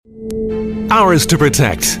Ours to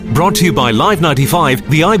Protect, brought to you by Live 95,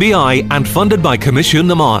 the IBI, and funded by Commission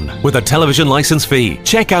Le Mans, with a television licence fee.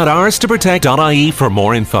 Check out ourstoprotect.ie for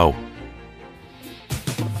more info.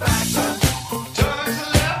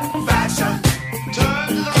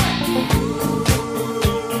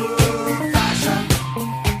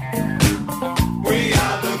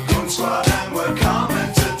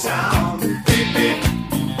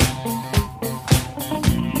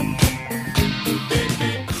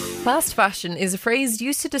 Fast fashion is a phrase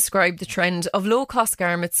used to describe the trend of low-cost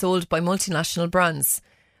garments sold by multinational brands.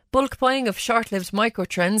 Bulk buying of short-lived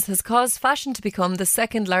micro-trends has caused fashion to become the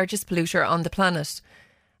second largest polluter on the planet.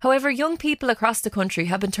 However, young people across the country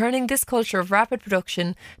have been turning this culture of rapid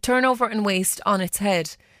production, turnover and waste on its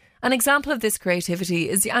head. An example of this creativity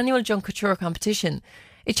is the annual Young Kouture competition.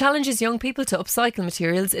 It challenges young people to upcycle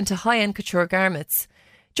materials into high-end couture garments.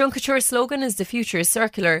 Young Couture's slogan is "The future is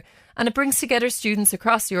circular," and it brings together students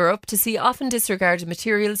across Europe to see often disregarded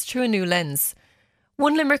materials through a new lens.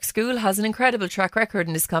 One Limerick school has an incredible track record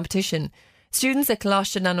in this competition. Students at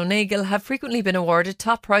Kouture and O'Neill have frequently been awarded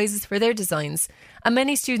top prizes for their designs, and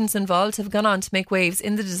many students involved have gone on to make waves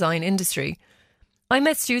in the design industry. I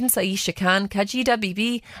met students Aisha Khan, Kajida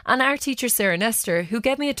Bibi and art teacher Sarah Nestor, who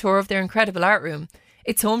gave me a tour of their incredible art room.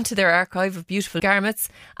 It's home to their archive of beautiful garments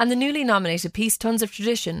and the newly nominated piece Tons of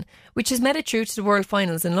Tradition, which has made it through to the World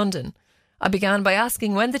Finals in London. I began by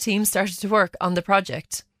asking when the team started to work on the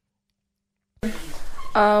project.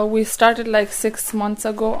 We started like 6 months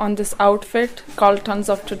ago on this outfit called Tons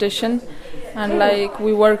of Tradition, and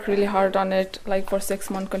we worked really hard on it for 6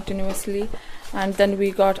 months continuously, and then we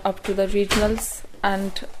got up to the regionals,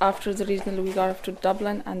 and after the regional we got up to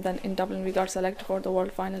Dublin, and then in Dublin we got selected for the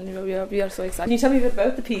world final, and we are so excited. Can you tell me a bit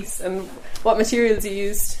about the piece and what materials you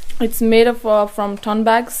used? It's made of from ton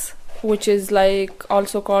bags, which is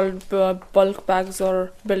also called bulk bags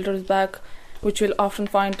or builder's bag, which you'll often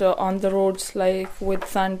find on the roads with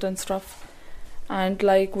sand and stuff. And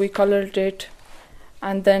we colored it,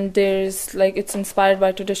 and then there's it's inspired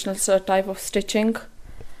by traditional type of stitching,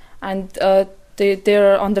 and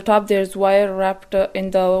there on the top there's wire wrapped in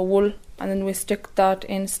the wool, and then we stick that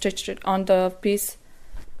in, stitched it on the piece.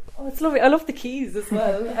 Oh, it's lovely. I love the keys as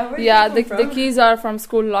well. Yeah, the keys are from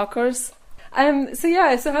school lockers.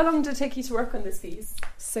 So how long did it take you to work on this piece?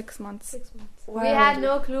 6 months. 6 months. Wow. We had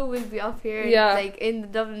no clue we'd be up here. Yeah. In the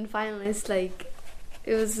Dublin finalist.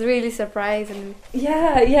 It was really surprising.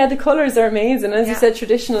 Yeah, the colours are amazing. As you said,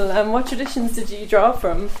 traditional. What traditions did you draw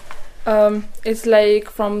from? It's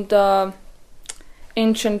from the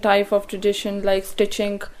ancient type of tradition,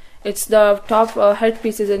 stitching. It's the top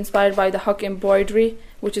headpiece is inspired by the huck embroidery,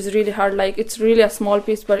 which is really hard. It's really a small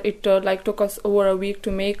piece, but it took us over a week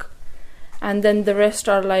to make. And then the rest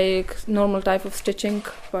are normal type of stitching,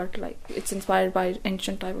 but it's inspired by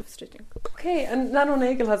ancient type of stitching. Okay, and Nan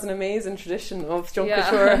O'Neill has an amazing tradition of Young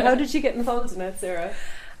Couture. How did you get involved in it, Sarah?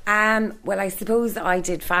 Well, I suppose I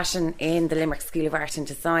did fashion in the Limerick School of Art and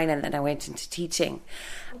Design, and then I went into teaching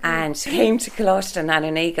and came to Kouture and Nan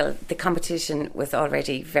O'Neill. The competition was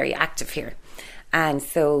already very active here, and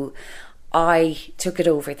so I took it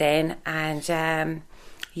over then, and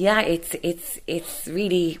it's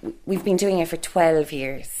really, we've been doing it for 12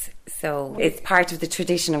 years, so it's part of the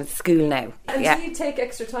tradition of the school now. And do you take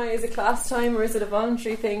extra time? Is it class time or is it a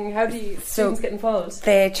voluntary thing? How do students get involved?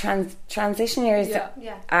 The transition years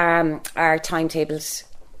are timetabled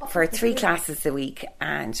for 3 classes a week,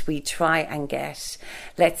 and we try and get,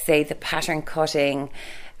 let's say, the pattern cutting,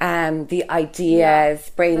 the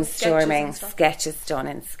ideas, brainstorming, sketches done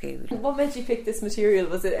in school. What made you pick this material?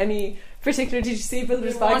 Was it any particular? Did you see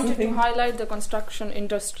builders' bags? We wanted to highlight the construction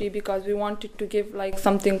industry because we wanted to give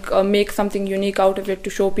something, make something unique out of it to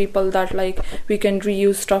show people that we can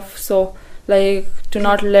reuse stuff. So to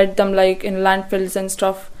not let them in landfills and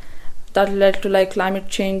stuff that led to climate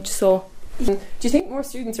change. So. Do you think more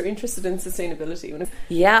students are interested in sustainability?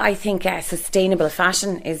 Yeah, I think sustainable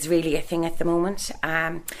fashion is really a thing at the moment.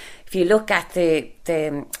 If you look at the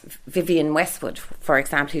Vivienne Westwood, for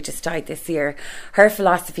example, who just died this year, her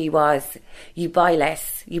philosophy was you buy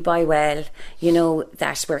less, you buy well,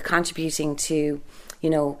 that we're contributing to,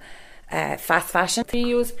 fast fashion. We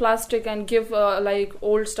use plastic and give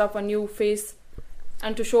old stuff a new face,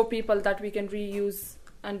 and to show people that we can reuse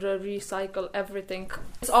and recycle everything.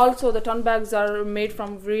 It's also the ton bags are made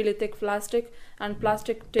from really thick plastic, and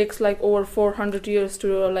plastic takes over 400 years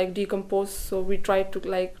to decompose, so we try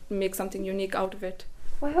to make something unique out of it.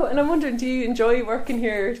 Wow, and I'm wondering, do you enjoy working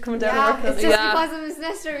here, coming down and working? It's just because of Ms.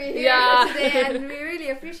 Nestor here today, and we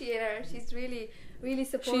really appreciate her. She's really really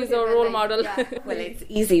supportive. She's a role model. Yeah. Well, it's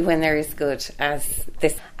easy when they're as good as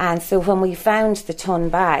this. And so when we found the ton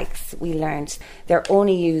bags, we learned they're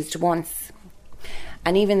only used once.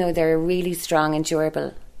 And even though they're a really strong and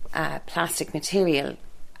durable plastic material,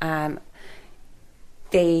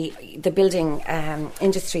 the building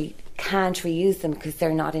industry can't reuse them because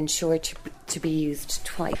they're not insured to be used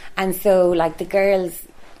twice. And so, like, the girls,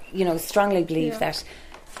 strongly believe that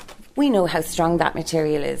we know how strong that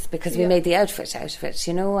material is because we made the outfit out of it,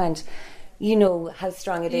 and you know how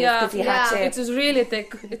strong it is because you had to. It is really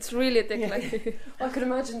thick. It's really thick. Like, I could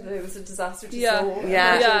imagine that it was a disaster to Yeah. sew.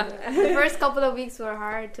 Yeah. The first couple of weeks were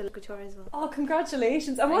hard to couture as well. Oh,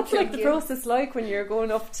 congratulations. And what's Thank the you. process like when you're going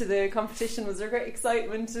up to the competition? Was there great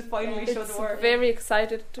excitement to finally show the work? Very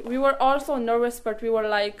excited. We were also nervous, but we were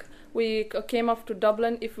like, we came up to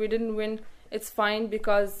Dublin. If we didn't win, it's fine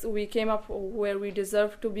because we came up where we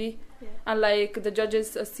deserve to be. Yeah. And like the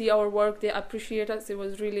judges see our work, they appreciate us. It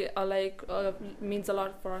was really means a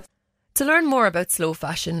lot for us. To learn more about slow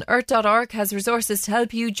fashion, Earth.org has resources to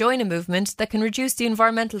help you join a movement that can reduce the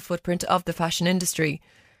environmental footprint of the fashion industry.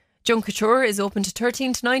 Junk Kouture is open to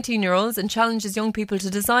 13 to 19-year-olds and challenges young people to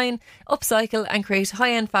design, upcycle and create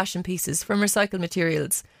high-end fashion pieces from recycled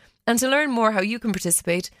materials. And to learn more how you can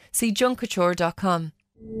participate, see junkkouture.com.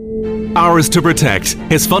 Ours to Protect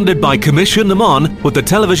is funded by Commission Naman with the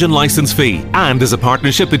television licence fee and is a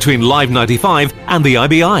partnership between Live 95 and the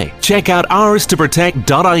IBI. Check out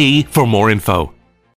ourstoprotect.ie for more info.